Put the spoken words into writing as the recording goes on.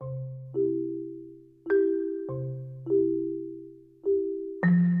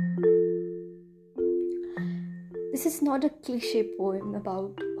This is not a cliche poem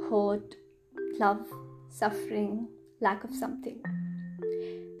about hurt, love, suffering, lack of something,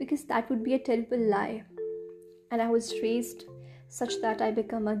 because that would be a terrible lie. And I was raised such that I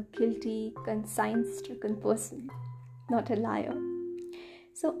become a guilty, conscience-stricken person, not a liar.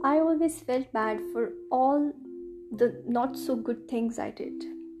 So I always felt bad for all the not so good things I did.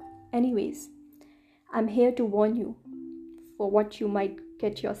 Anyways, I'm here to warn you for what you might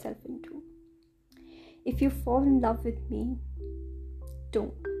get yourself into. If you fall in love with me,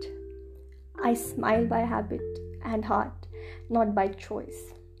 don't. I smile by habit and heart, not by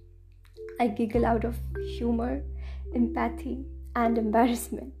choice. I giggle out of humor, empathy, and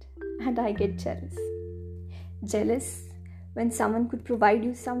embarrassment, and I get jealous. Jealous when someone could provide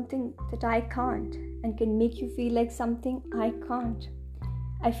you something that I can't and can make you feel like something I can't.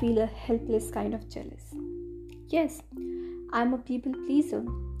 I feel a helpless kind of jealous. Yes, I'm a people pleaser,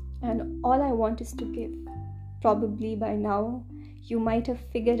 and all I want is to give. Probably by now, you might have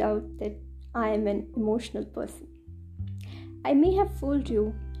figured out that I am an emotional person. I may have fooled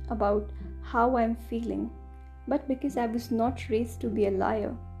you about how I'm feeling, but because I was not raised to be a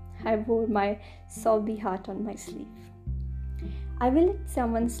liar, I wore my sobby heart on my sleeve. I will let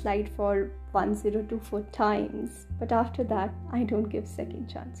someone slide for 1024 times, but after that, I don't give second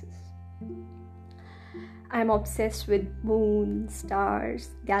chances. I'm obsessed with moon,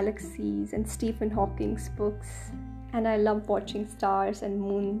 stars, galaxies, and Stephen Hawking's books, and I love watching stars and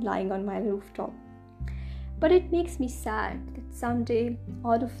moon lying on my rooftop. But it makes me sad that someday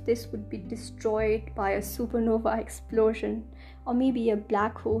all of this would be destroyed by a supernova explosion, or maybe a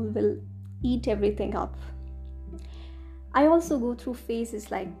black hole will eat everything up. I also go through phases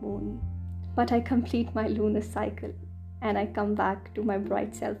like moon, but I complete my lunar cycle and I come back to my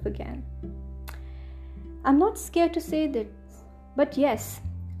bright self again. I'm not scared to say that, but yes,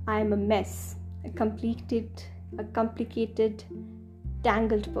 I am a mess, a complicated,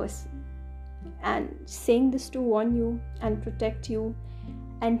 tangled person. And saying this to warn you and protect you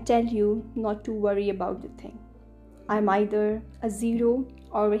and tell you not to worry about the thing. I'm either a zero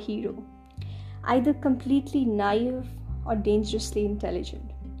or a hero, either completely naive or dangerously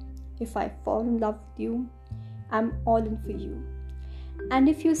intelligent. If I fall in love with you, I'm all in for you. And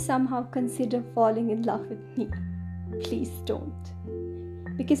if you somehow consider falling in love with me, please don't.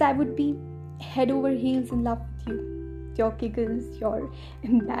 Because I would be head over heels in love with you. Your giggles, your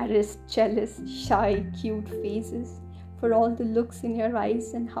embarrassed, jealous, shy, cute faces, for all the looks in your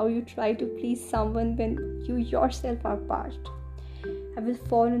eyes and how you try to please someone when you yourself are parched. I will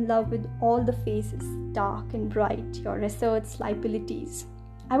fall in love with all the faces, dark and bright, your asserts, liabilities.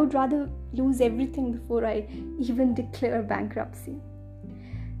 I would rather lose everything before I even declare bankruptcy.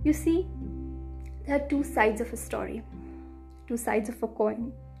 You see, there are two sides of a story, two sides of a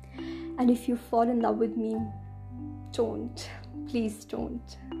coin. And if you fall in love with me, don't. Please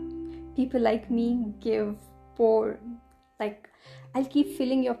don't. People like me give, pour. Like, I'll keep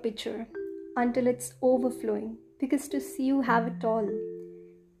filling your pitcher until it's overflowing. Because to see you have it all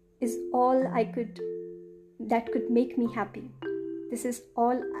is all that could make me happy. This is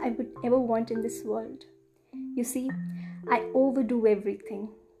all I would ever want in this world. You see, I overdo everything.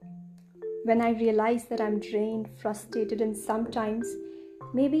 When I realize that I'm drained, frustrated, and sometimes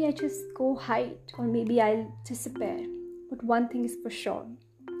maybe I just go hide or maybe I'll despair. But one thing is for sure.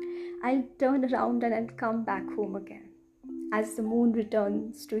 I'll turn around and I'll come back home again as the moon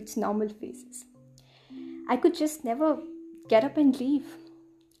returns to its normal phases. I could just never get up and leave.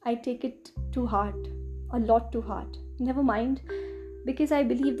 I take it to heart, a lot to heart. Never mind, because I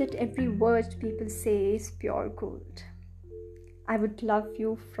believe that every word people say is pure gold. I would love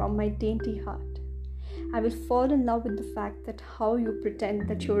you from my dainty heart. I will fall in love with the fact that how you pretend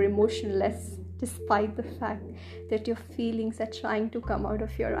that you're emotionless despite the fact that your feelings are trying to come out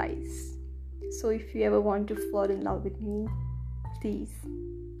of your eyes. So if you ever want to fall in love with me, please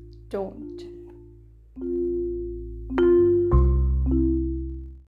don't.